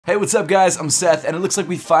Hey, what's up guys? I'm Seth, and it looks like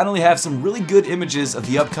we finally have some really good images of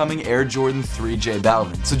the upcoming Air Jordan 3 J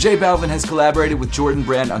Balvin. So J Balvin has collaborated with Jordan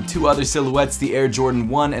Brand on two other silhouettes, the Air Jordan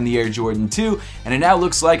 1 and the Air Jordan 2, and it now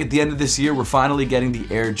looks like at the end of this year we're finally getting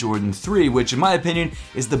the Air Jordan 3, which in my opinion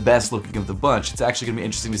is the best looking of the bunch. It's actually going to be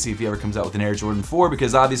interesting to see if he ever comes out with an Air Jordan 4,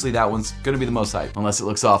 because obviously that one's going to be the most hype, unless it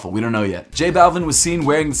looks awful. We don't know yet. J Balvin was seen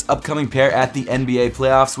wearing this upcoming pair at the NBA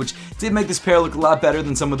playoffs, which did make this pair look a lot better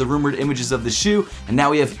than some of the rumored images of the shoe, and now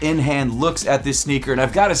we have in-hand looks at this sneaker, and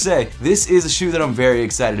I've got to say, this is a shoe that I'm very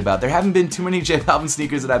excited about. There haven't been too many J Balvin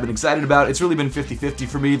sneakers that I've been excited about. It's really been 50-50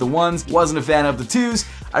 for me. The ones, wasn't a fan of. The twos,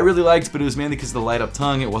 I really liked, but it was mainly because of the light up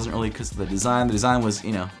tongue. It wasn't really because of the design. The design was,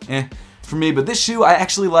 you know, for me, but this shoe I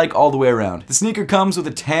actually like all the way around. The sneaker comes with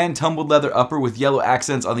a tan tumbled leather upper with yellow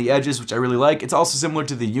accents on the edges, which I really like. It's also similar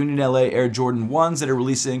to the Union LA Air Jordan 1s that are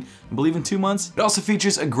releasing, I believe, in 2 months. It also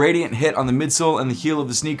features a gradient hit on the midsole and the heel of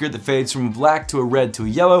the sneaker that fades from a black to a red to a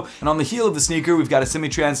yellow. And on the heel of the sneaker, we've got a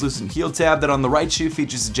semi-translucent heel tab that on the right shoe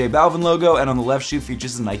features the J Balvin logo, and on the left shoe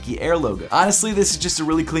features the Nike Air logo. Honestly, this is just a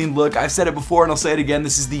really clean look. I've said it before and I'll say it again,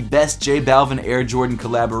 this is the best J Balvin Air Jordan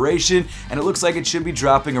collaboration, and it looks like it should be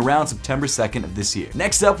dropping around September 2nd of this year.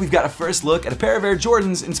 Next up, we've got a first look at a pair of Air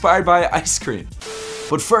Jordans inspired by ice cream.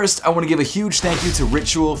 But first, I want to give a huge thank you to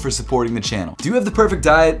Ritual for supporting the channel. Do you have the perfect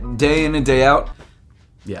diet day in and day out?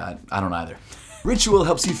 Yeah, I don't either. Ritual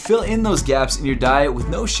helps you fill in those gaps in your diet with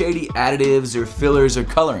no shady additives or fillers or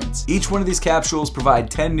colorants. Each one of these capsules provide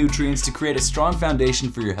 10 nutrients to create a strong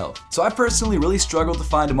foundation for your health. So I personally really struggled to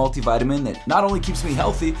find a multivitamin that not only keeps me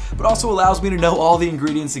healthy, but also allows me to know all the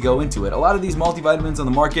ingredients that go into it. A lot of these multivitamins on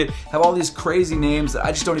the market have all these crazy names that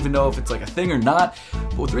I just don't even know if it's like a thing or not.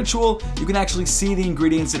 But with Ritual, you can actually see the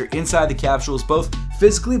ingredients that are inside the capsules, both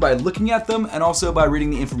physically by looking at them and also by reading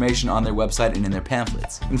the information on their website and in their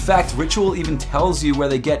pamphlets. In fact, Ritual even tells you where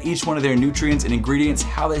they get each one of their nutrients and ingredients,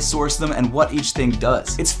 how they source them, and what each thing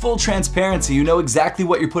does. It's full transparency. You know exactly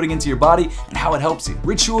what you're putting into your body and how it helps you.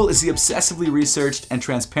 Ritual is the obsessively researched and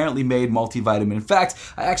transparently made multivitamin. In fact,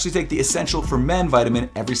 I actually take the Essential for Men vitamin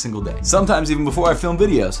every single day. Sometimes even before I film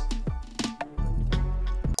videos.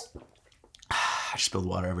 I just spilled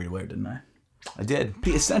water everywhere, didn't I? I did.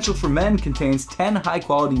 The Essential for Men contains 10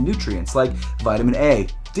 high-quality nutrients like vitamin A,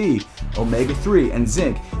 D, omega-3, and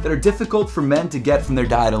zinc that are difficult for men to get from their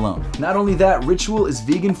diet alone. Not only that, Ritual is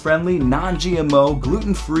vegan-friendly, non-GMO,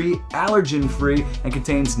 gluten-free, allergen-free, and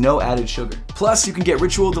contains no added sugar. Plus, you can get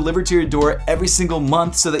Ritual delivered to your door every single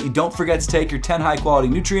month so that you don't forget to take your 10 high-quality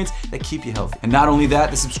nutrients that keep you healthy. And not only that,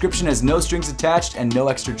 the subscription has no strings attached and no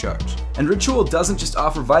extra charge. And Ritual doesn't just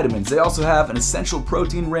offer vitamins, they also have an essential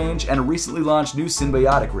protein range and a recently launched new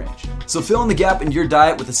symbiotic range. So fill in the gap in your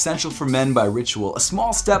diet with Essential for Men by Ritual, a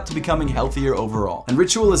small step to becoming healthier overall. And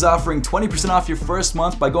Ritual is offering 20% off your first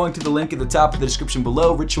month by going to the link at the top of the description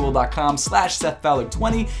below,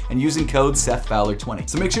 ritual.com/SethFowler20, and using code SethFowler20.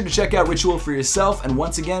 So make sure to check out Ritual for yourself, and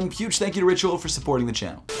once again, huge thank you to Ritual for supporting the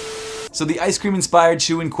channel. So the ice cream inspired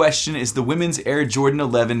shoe in question is the women's Air Jordan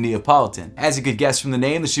 11 Neapolitan. As you could guess from the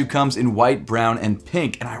name, the shoe comes in white, brown, and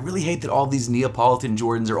pink, and I really hate that all these Neapolitan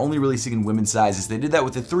Jordans are only releasing in women's sizes. They did that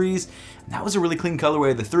with the 3s, and that was a really clean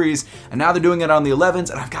colorway of the 3s, and now they're doing it on the 11s,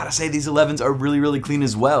 and I've got to say these 11s are really, really clean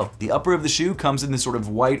as well. The upper of the shoe comes in this sort of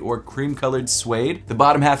white or cream colored suede. The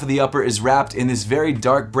bottom half of the upper is wrapped in this very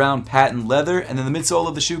dark brown patent leather, and then the midsole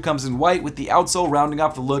of the shoe comes in white with the outsole rounding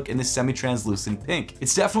off the look in this semi-translucent pink.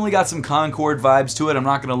 It's definitely got some Concord vibes to it, I'm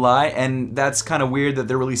not gonna lie, and that's kind of weird that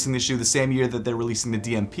they're releasing the shoe the same year that they're releasing the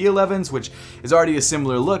DMP 11s, which is already a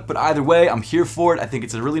similar look, but either way, I'm here for it. I think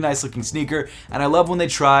it's a really nice looking sneaker, and I love when they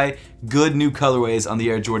try good new colorways on the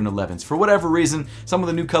Air Jordan 11s. For whatever reason, some of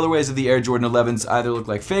the new colorways of the Air Jordan 11s either look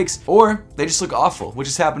like fakes, or they just look awful, which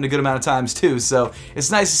has happened a good amount of times too, so it's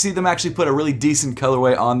nice to see them actually put a really decent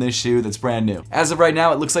colorway on this shoe that's brand new. As of right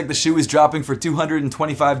now, it looks like the shoe is dropping for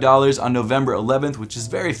 $225 on November 11th, which is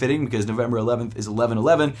very fitting because November 11th is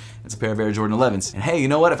 11/11. It's a pair of Air Jordan 11s. And hey, you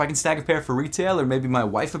know what? If I can snag a pair for retail, or maybe my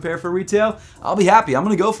wife a pair for retail, I'll be happy. I'm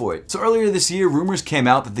gonna go for it. So earlier this year, rumors came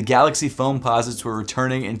out that the Galaxy Foamposites were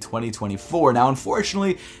returning in 2024. Now,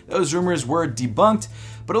 unfortunately, those rumors were debunked,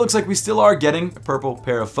 but it looks like we still are getting a purple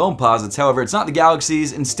pair of Foamposites. However, it's not the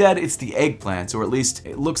Galaxies, instead it's the Eggplants, or at least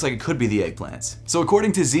it looks like it could be the Eggplants. So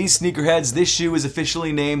according to Z Sneakerheads, this shoe is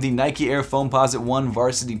officially named the Nike Air Foamposite 1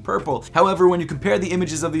 Varsity Purple. However, when you compare the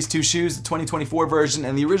images of these two shoes, the 2024 version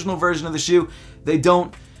and the original version of the shoe, they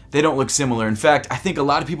don't they don't look similar. In fact, I think a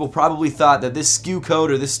lot of people probably thought that this SKU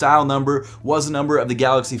code or this style number was a number of the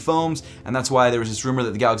Galaxy foams, and that's why there was this rumor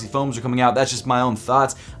that the Galaxy foams are coming out. That's just my own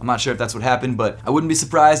thoughts. I'm not sure if that's what happened, but I wouldn't be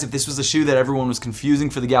surprised if this was a shoe that everyone was confusing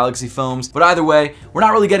for the Galaxy foams. But either way, we're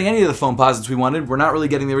not really getting any of the foam posits we wanted. We're not really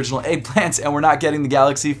getting the original eggplants, and we're not getting the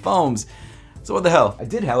Galaxy foams. So what the hell? I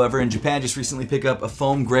did, however, in Japan just recently pick up a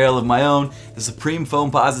foam grail of my own, the Supreme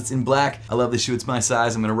foam posits in black. I love this shoe, it's my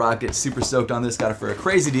size, I'm gonna rock it, super stoked on this, got it for a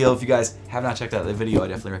crazy deal. If you guys have not checked out that video, I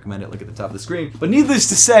definitely recommend it, look at the top of the screen. But needless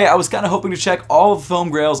to say, I was kind of hoping to check all of the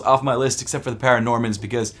foam grails off my list except for the Paranormans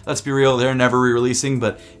because, let's be real, they're never re-releasing,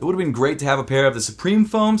 but it would have been great to have a pair of the Supreme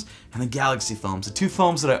foams and the Galaxy foams, the two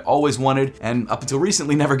foams that I always wanted and up until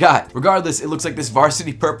recently never got. Regardless, it looks like this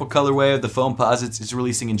varsity purple colorway of the foam posits is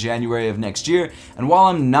releasing in January of next year, and while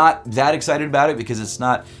I'm not that excited about it because it's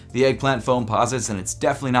not the eggplant foam posits and it's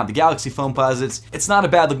definitely not the Galaxy foam posits, it's not a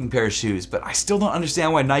bad looking pair of shoes, but I still don't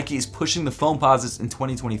understand why Nike is pushing the foam posits in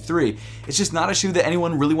 2023. It's just not a shoe that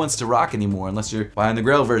anyone really wants to rock anymore unless you're buying the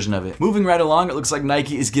Grail version of it. Moving right along, it looks like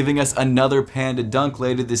Nike is giving us another Panda Dunk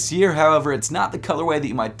later this year. However, it's not the colorway that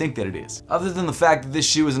you might think that it is. Other than the fact that this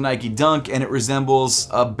shoe is a Nike Dunk and it resembles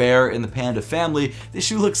a bear in the Panda family, this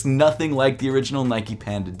shoe looks nothing like the original Nike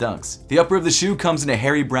Panda Dunks. The upper of the shoe comes in a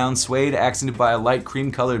hairy brown suede accented by a light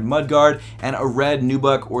cream colored mudguard and a red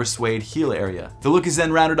nubuck or suede heel area. The look is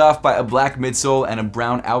then rounded off by a black midsole and a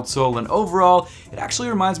brown outsole, and overall it actually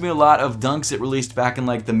reminds me a lot of Dunks it released back in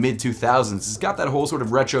like the mid 2000s. It's got that whole sort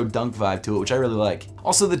of retro Dunk vibe to it, which I really like.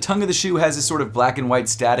 Also, the tongue of the shoe has this sort of black and white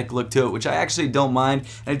static look to it, which I actually don't mind,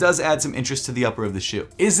 and it does add some interest to the upper of the shoe.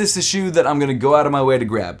 Is this a shoe that I'm gonna go out of my way to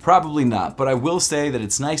grab? Probably not, but I will say that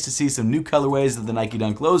it's nice to see some new colorways of the Nike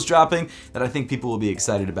Dunk Lows dropping that I think people will be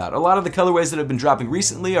excited about. A lot of the colorways that have been dropping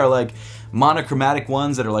recently are like monochromatic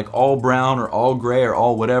ones that are like all brown or all gray or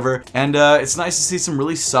all whatever, and it's nice to see some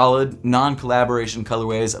really solid non-collaboration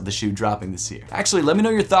colorways of the shoe dropping this year. Actually, let me know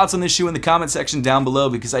your thoughts on this shoe in the comment section down below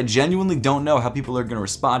because I genuinely don't know how people are gonna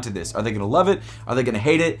respond to this. Are they gonna love it? Are they gonna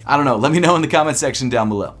hate it? I don't know. Let me know in the comment section down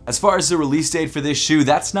below. As far as the release date for this shoe,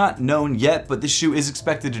 that's not known yet, but this shoe is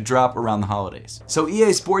expected to drop around the holidays. So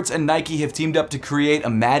EA Sports and Nike have teamed up to create a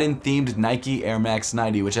Madden-themed Nike Air Max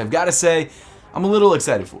 90, which I've gotta say, I'm a little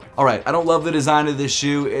excited for. Alright, I don't love the design of this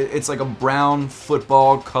shoe. It's like a brown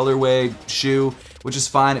football colorway shoe, which is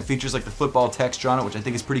fine. It features like the football texture on it, which I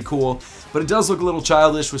think is pretty cool, but it does look a little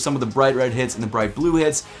childish with some of the bright red hits and the bright blue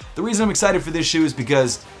hits. The reason I'm excited for this shoe is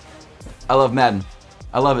because I love Madden.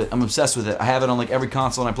 I love it. I'm obsessed with it. I have it on like every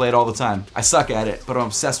console and I play it all the time. I suck at it, but I'm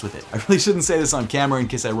obsessed with it. I really shouldn't say this on camera in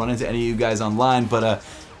case I run into any of you guys online, but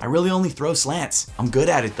I really only throw slants. I'm good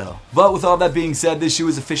at it though. But with all that being said, this shoe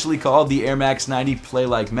is officially called the Air Max 90 Play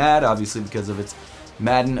Like Mad, obviously because of its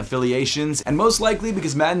Madden affiliations, and most likely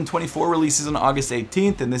because Madden 24 releases on August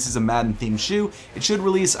 18th and this is a Madden themed shoe, it should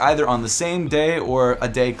release either on the same day or a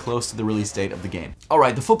day close to the release date of the game.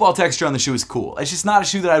 Alright, the football texture on the shoe is cool. It's just not a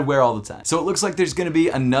shoe that I'd wear all the time. So it looks like there's going to be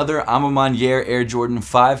another Amamaniere Air Jordan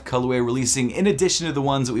 5 colorway releasing in addition to the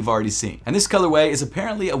ones that we've already seen. And this colorway is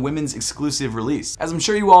apparently a women's exclusive release. As I'm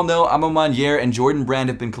sure you all know, Amamaniere and Jordan Brand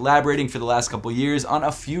have been collaborating for the last couple years on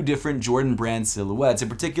a few different Jordan Brand silhouettes, in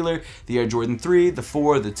particular the Air Jordan 3, the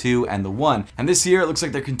 4, the 2, and the 1. And this year it looks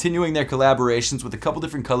like they're continuing their collaborations with a couple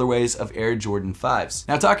different colorways of Air Jordan 5s.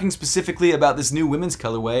 Now talking specifically about this new women's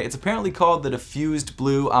colorway, it's apparently called the Diffused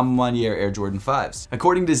Blue Amamaniere Air Jordan 5s.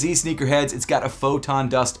 According to Z Sneakerheads, it's got a photon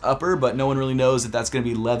dust upper, but no one really knows if that's going to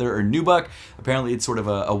be leather or nubuck. Apparently it's sort of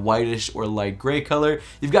a whitish or light gray color.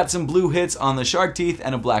 You've got some blue hits on the shark teeth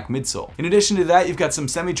and a black midsole. In addition to that, you've got some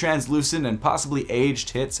semi-translucent and possibly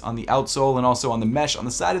aged hits on the outsole and also on the mesh on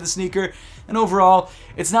the side of the sneaker. And overall,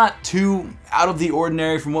 it's not too out of the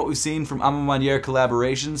ordinary from what we've seen from Amamaniere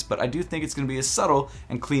collaborations, but I do think it's going to be a subtle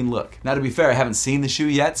and clean look. Now to be fair, I haven't seen the shoe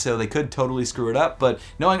yet, so they could totally screw it up, but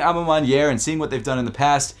knowing Amamaniere and seeing what they've done in the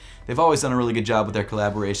past, they've always done a really good job with their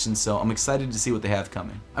collaborations, so I'm excited to see what they have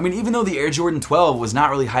coming. I mean, even though the Air Jordan 12 was not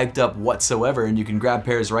really hyped up whatsoever, and you can grab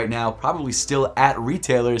pairs right now, probably still at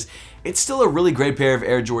retailers, it's still a really great pair of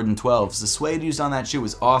Air Jordan 12s. The suede used on that shoe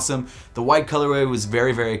was awesome. The white colorway was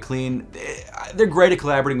very, very clean. They're great at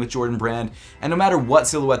collaborating with Jordan Brand, and no matter what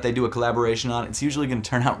silhouette they do a collaboration on, it's usually going to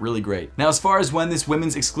turn out really great. Now, as far as when this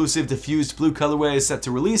women's exclusive diffused blue colorway is set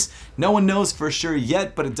to release, no one knows for sure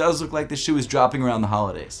yet, but it does look like the shoe is dropping around the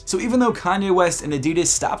holidays. So even though Kanye West and Adidas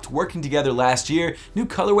stopped working together last year, new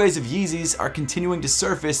colorways of Yeezys are continuing to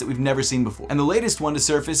surface that we've never seen before. And the latest one to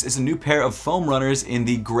surface is a new pair of foam runners in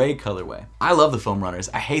the gray colorway. I love the foam runners.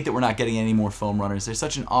 I hate that we're not getting any more foam runners. They're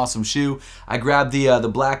such an awesome shoe. I grabbed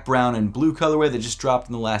the black, brown, and blue colorway that just dropped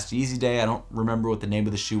in the last Yeezy day. I don't remember what the name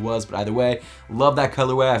of the shoe was, but either way, love that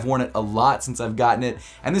colorway. I've worn it a lot since I've gotten it.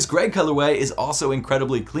 And this gray colorway is also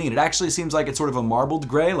incredibly clean. It actually seems like it's sort of a marbled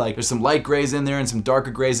gray. Like there's some light grays in there and some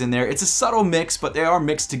darker grays in there. It's a subtle mix, but they are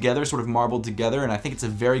mixed together, sort of marbled together, and I think it's a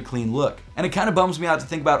very clean look. And it kind of bums me out to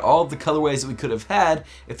think about all of the colorways that we could have had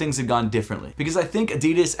if things had gone differently. Because I think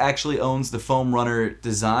Adidas actually owns the foam runner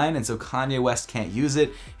design, and so Kanye West can't use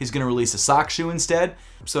it. He's gonna release a sock shoe instead.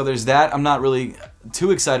 So there's that. I'm not really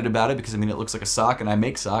too excited about it because I mean it looks like a sock and I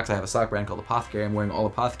make socks. I have a sock brand called Apothecary. I'm wearing all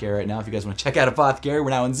Apothecary right now. If you guys want to check out Apothecary,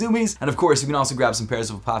 we're now in Zoomies. And of course you can also grab some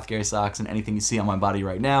pairs of Apothecary socks and anything you see on my body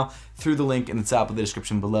right now through the link in the top of the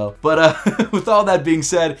description below. But with all that being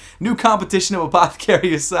said, new competition of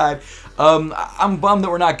Apothecary aside, I'm bummed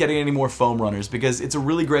that we're not getting any more foam runners because it's a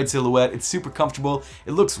really great silhouette. It's super comfortable.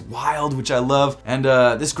 It looks wild, which I love. And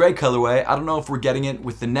this gray colorway, I don't know if we're getting it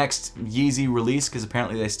with the next Yeezy release because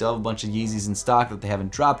apparently they still have a bunch of Yeezys in stock that they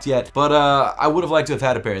haven't dropped yet. But I would have liked to have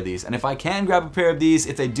had a pair of these. And if I can grab a pair of these,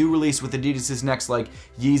 if they do release with Adidas's next like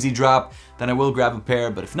Yeezy drop, then I will grab a pair.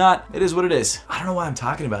 But if not, it is what it is. I don't know why I'm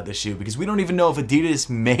talking about this shoe because we don't even know if Adidas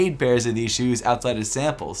made pairs of these shoes outside of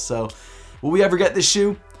samples. So will we ever get this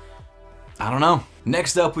shoe? I don't know.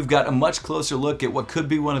 Next up, we've got a much closer look at what could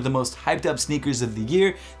be one of the most hyped up sneakers of the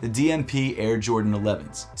year, the DMP Air Jordan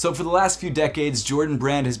 11s. So for the last few decades, Jordan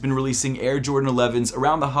Brand has been releasing Air Jordan 11s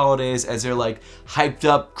around the holidays as their like hyped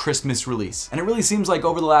up Christmas release. And it really seems like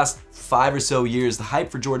over the last 5 or so years, the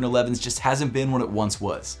hype for Jordan 11s just hasn't been what it once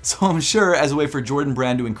was. So I'm sure as a way for Jordan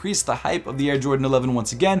Brand to increase the hype of the Air Jordan 11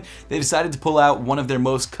 once again, they decided to pull out one of their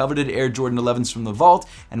most coveted Air Jordan 11s from the vault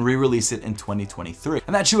and re-release it in 2023.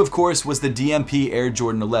 And that shoe, of course, was the DMP Air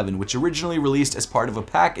Jordan 11, which originally released as part of a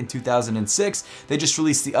pack in 2006. They just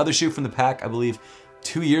released the other shoe from the pack, I believe,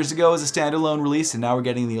 2 years ago as a standalone release, and now we're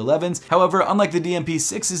getting the 11s. However, unlike the DMP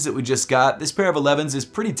 6s that we just got, this pair of 11s is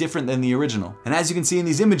pretty different than the original. And as you can see in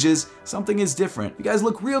these images, something is different. If you guys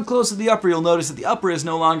look real close at the upper, you'll notice that the upper is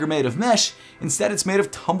no longer made of mesh, instead it's made of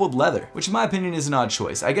tumbled leather, which in my opinion is an odd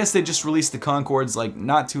choice. I guess they just released the Concords like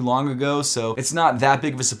not too long ago, so it's not that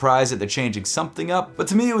big of a surprise that they're changing something up. But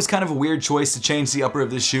to me, it was kind of a weird choice to change the upper of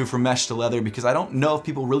this shoe from mesh to leather because I don't know if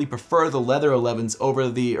people really prefer the leather 11s over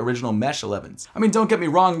the original mesh 11s. I mean, don't get me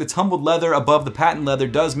wrong, the tumbled leather above the patent leather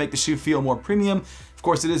does make the shoe feel more premium. Of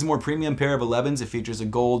course, it is a more premium pair of 11s. It features a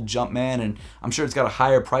gold Jumpman, and I'm sure it's got a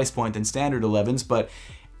higher price point than standard 11s, but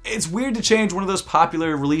it's weird to change one of those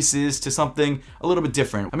popular releases to something a little bit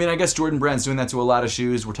different. I mean, I guess Jordan Brand's doing that to a lot of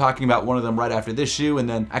shoes. We're talking about one of them right after this shoe, and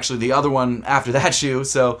then actually the other one after that shoe,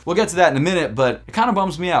 so we'll get to that in a minute, but it kind of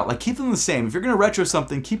bums me out. Like, keep them the same. If you're gonna retro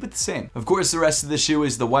something, keep it the same. Of course, the rest of the shoe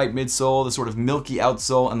is the white midsole, the sort of milky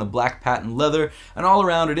outsole, and the black patent leather, and all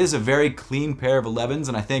around it is a very clean pair of 11s,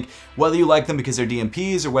 and I think whether you like them because they're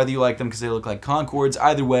DMPs or whether you like them because they look like Concords,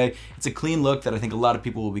 either way, it's a clean look that I think a lot of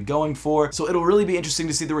people will be going for. So it'll really be interesting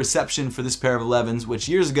to see the reception for this pair of 11s, which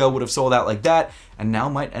years ago would have sold out like that, and now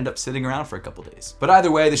might end up sitting around for a couple days. But either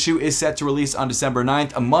way, the shoe is set to release on December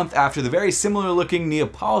 9th, a month after the very similar looking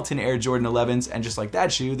Neapolitan Air Jordan 11s, and just like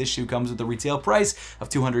that shoe, this shoe comes with a retail price of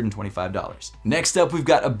 $225. Next up, we've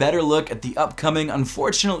got a better look at the upcoming,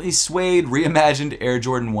 unfortunately suede, reimagined Air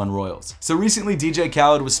Jordan 1 Royals. So recently, DJ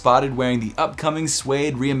Khaled was spotted wearing the upcoming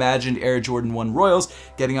suede, reimagined Air Jordan 1 Royals,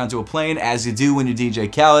 getting onto a plane, as you do when you're DJ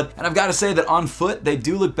Khaled, and I've got to say that on foot, they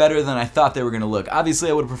do look better than I thought they were going to look.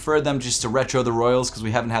 Obviously, I would have preferred them just to retro the Royals because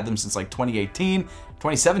we haven't had them since like 2018.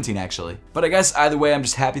 2017 actually. But I guess either way, I'm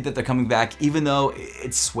just happy that they're coming back, even though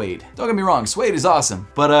it's suede. Don't get me wrong, suede is awesome,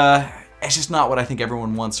 but it's just not what I think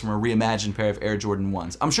everyone wants from a reimagined pair of Air Jordan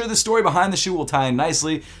 1s. I'm sure the story behind the shoe will tie in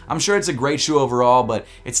nicely. I'm sure it's a great shoe overall, but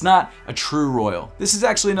it's not a true Royal. This is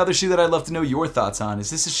actually another shoe that I'd love to know your thoughts on.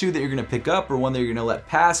 Is this a shoe that you're gonna pick up or one that you're gonna let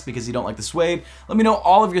pass because you don't like the suede? Let me know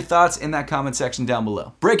all of your thoughts in that comment section down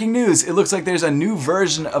below. Breaking news, it looks like there's a new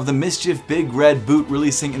version of the MSCHF Big Red boot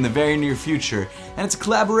releasing in the very near future, and it's a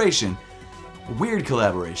collaboration. Weird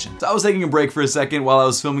collaboration. So I was taking a break for a second while I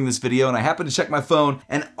was filming this video, and I happened to check my phone,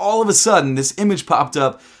 and all of a sudden this image popped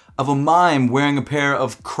up of a mime wearing a pair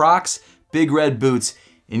of Crocs Big Red boots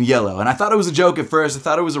in yellow. And I thought it was a joke at first. I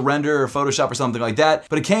thought it was a render or Photoshop or something like that,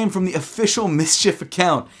 but it came from the official MSCHF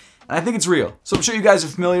account. and I think it's real. So I'm sure you guys are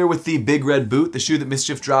familiar with the Big Red boot, the shoe that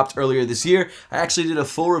MSCHF dropped earlier this year. I actually did a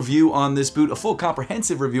full review on this boot, a full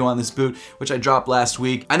comprehensive review on this boot, which I dropped last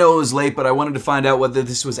week. I know it was late, but I wanted to find out whether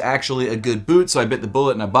this was actually a good boot, so I bit the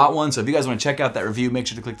bullet and I bought one. So if you guys want to check out that review, make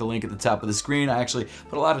sure to click the link at the top of the screen. I actually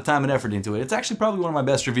put a lot of time and effort into it. It's actually probably one of my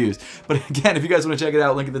best reviews. But again, if you guys want to check it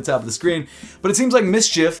out, link at the top of the screen. But it seems like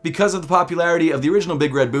MSCHF, because of the popularity of the original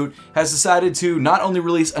Big Red boot, has decided to not only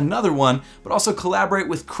release another one, but also collaborate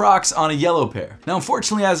with Crocs on a yellow pair. Now,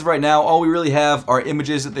 unfortunately, as of right now, all we really have are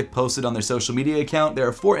images that they've posted on their social media account. There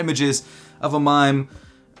are 4 images of a mime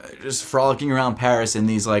just frolicking around Paris in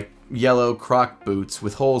these like yellow Croc boots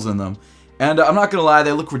with holes in them. And I'm not gonna lie,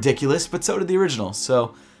 they look ridiculous, but so did the original,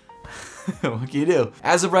 so what can you do?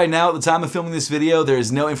 As of right now, at the time of filming this video, there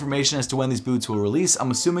is no information as to when these boots will release.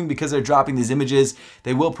 I'm assuming because they're dropping these images,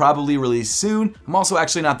 they will probably release soon. I'm also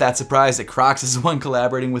actually not that surprised that Crocs is the one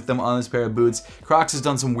collaborating with them on this pair of boots. Crocs has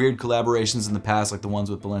done some weird collaborations in the past, like the ones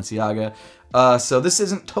with Balenciaga. So this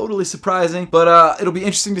isn't totally surprising, but it'll be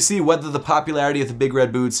interesting to see whether the popularity of the Big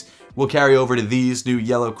Red boots will carry over to these new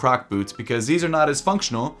yellow Croc boots, because these are not as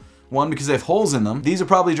functional. One, because they have holes in them. These are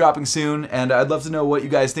probably dropping soon, and I'd love to know what you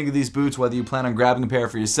guys think of these boots, whether you plan on grabbing a pair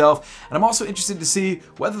for yourself. And I'm also interested to see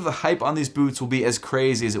whether the hype on these boots will be as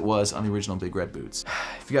crazy as it was on the original Big Red boots.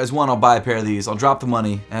 If you guys want, I'll buy a pair of these. I'll drop the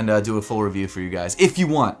money and do a full review for you guys. If you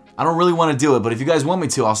want. I don't really want to do it, but if you guys want me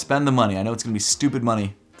to, I'll spend the money. I know it's going to be stupid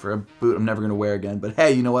money for a boot I'm never gonna wear again, but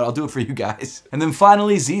hey, you know what, I'll do it for you guys. And then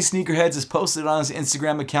finally, Z Sneakerheads has posted on his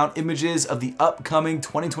Instagram account images of the upcoming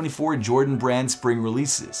 2024 Jordan brand spring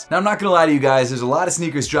releases. Now, I'm not gonna lie to you guys, there's a lot of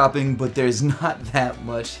sneakers dropping, but there's not that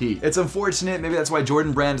much heat. It's unfortunate, maybe that's why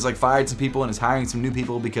Jordan brand has like fired some people and is hiring some new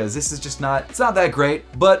people, because this is just not, it's not that great.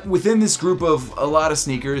 But within this group of a lot of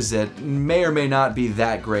sneakers that may or may not be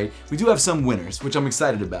that great, we do have some winners, which I'm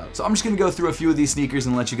excited about. So I'm just gonna go through a few of these sneakers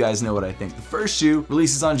and let you guys know what I think. The first shoe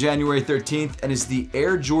releases on January 13th and is the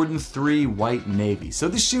Air Jordan 3 White Navy. So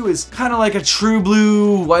this shoe is kind of like a true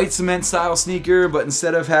blue white cement style sneaker, but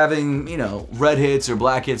instead of having, you know, red hits or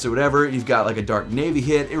black hits or whatever, you've got like a dark navy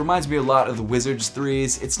hit. It reminds me a lot of the Wizards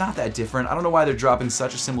 3s. It's not that different. I don't know why they're dropping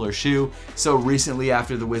such a similar shoe so recently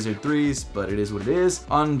after the Wizard 3s, but it is what it is.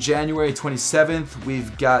 On January 27th,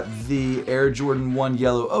 we've got the Air Jordan 1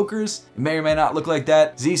 Yellow Ochres. It may or may not look like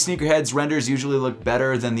that. Z Sneakerheads renders usually look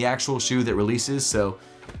better than the actual shoe that releases, so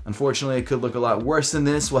unfortunately, it could look a lot worse than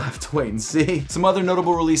this. We'll have to wait and see. Some other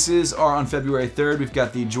notable releases are on February 3rd. We've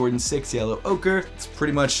got the Jordan 6 Yellow Ochre. It's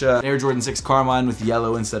pretty much Air Jordan 6 Carmine with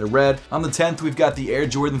yellow instead of red. On the 10th, we've got the Air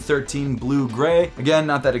Jordan 13 Blue Gray. Again,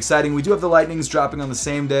 not that exciting. We do have the Lightnings dropping on the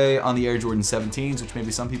same day on the Air Jordan 17s, which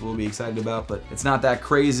maybe some people will be excited about, but it's not that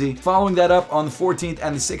crazy. Following that up, on the 14th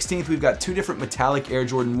and the 16th, we've got 2 different metallic Air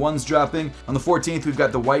Jordan 1s dropping. On the 14th, we've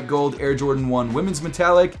got the white gold Air Jordan 1 Women's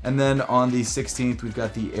Metallic, and then on the 16th, we've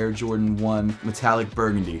got the Air Jordan 1 Metallic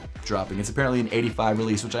Burgundy dropping. It's apparently an 85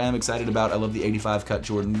 release, which I am excited about. I love the 85 cut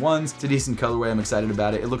Jordan 1s. It's a decent colorway. I'm excited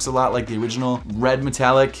about it. It looks a lot like the original red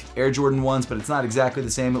metallic Air Jordan 1s, but it's not exactly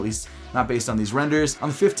the same, at least not based on these renders. On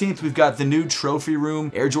the 15th, we've got the new Trophy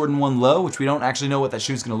Room Air Jordan 1 Low, which we don't actually know what that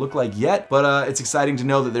shoe's gonna look like yet, but it's exciting to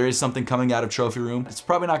know that there is something coming out of Trophy Room. It's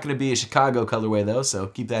probably not gonna be a Chicago colorway though, so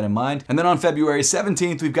keep that in mind. And then on February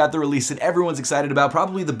 17th, we've got the release that everyone's excited about,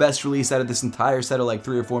 probably the best release out of this entire set of like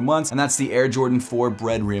 3 or 4 months, and that's the Air Jordan 4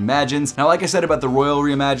 Bread Reimagines. Now, like I said about the Royal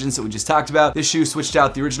Reimagines that we just talked about, this shoe switched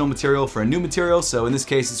out the original material for a new material, so in this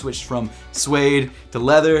case, it switched from suede to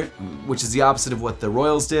leather, which is the opposite of what the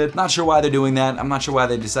Royals did. Not sure why they're doing that. I'm not sure why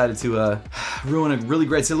they decided to ruin a really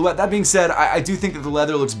great silhouette. That being said, I do think that the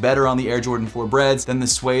leather looks better on the Air Jordan 4 Breads than the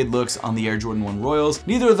suede looks on the Air Jordan 1 Royals.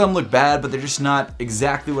 Neither of them look bad, but they're just not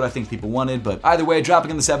exactly what I think people wanted. But either way, dropping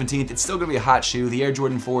on the 17th, it's still gonna be a hot shoe. The Air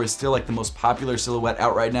Jordan 4 is still like the most popular silhouette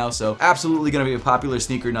out right now, so absolutely gonna be a popular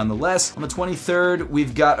sneaker nonetheless. On the 23rd,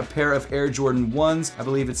 we've got a pair of Air Jordan 1s. I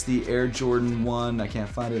believe it's the Air Jordan 1, I can't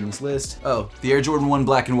find it in this list. Oh, the Air Jordan 1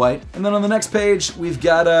 Black and White. And then on the next page, we've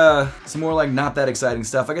got some more like not that exciting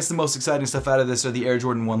stuff. I guess the most exciting stuff out of this are the Air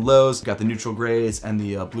Jordan 1 Lows. We've got the neutral grays and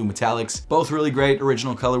the blue metallics. Both really great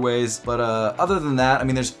original colorways, but other than that, I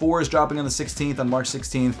mean, there's 4s dropping on the 16th, on March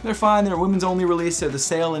 16th. They're fine, they're a women's only release. They're the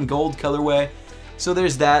sail and gold colorway. So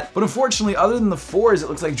there's that. But unfortunately, other than the 4s, it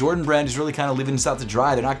looks like Jordan Brand is really kind of leaving us out to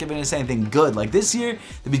dry. They're not giving us anything good. Like this year,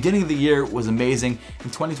 the beginning of the year was amazing.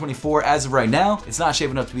 In 2024, as of right now, it's not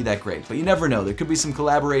shaping up to be that great. But you never know. There could be some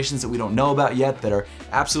collaborations that we don't know about yet that are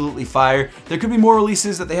absolutely fire. There could be more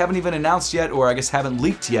releases that they haven't even announced yet, or I guess haven't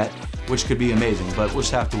leaked yet, which could be amazing. But we'll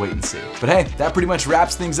just have to wait and see. But hey, that pretty much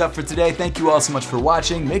wraps things up for today. Thank you all so much for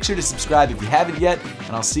watching. Make sure to subscribe if you haven't yet,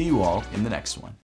 and I'll see you all in the next one.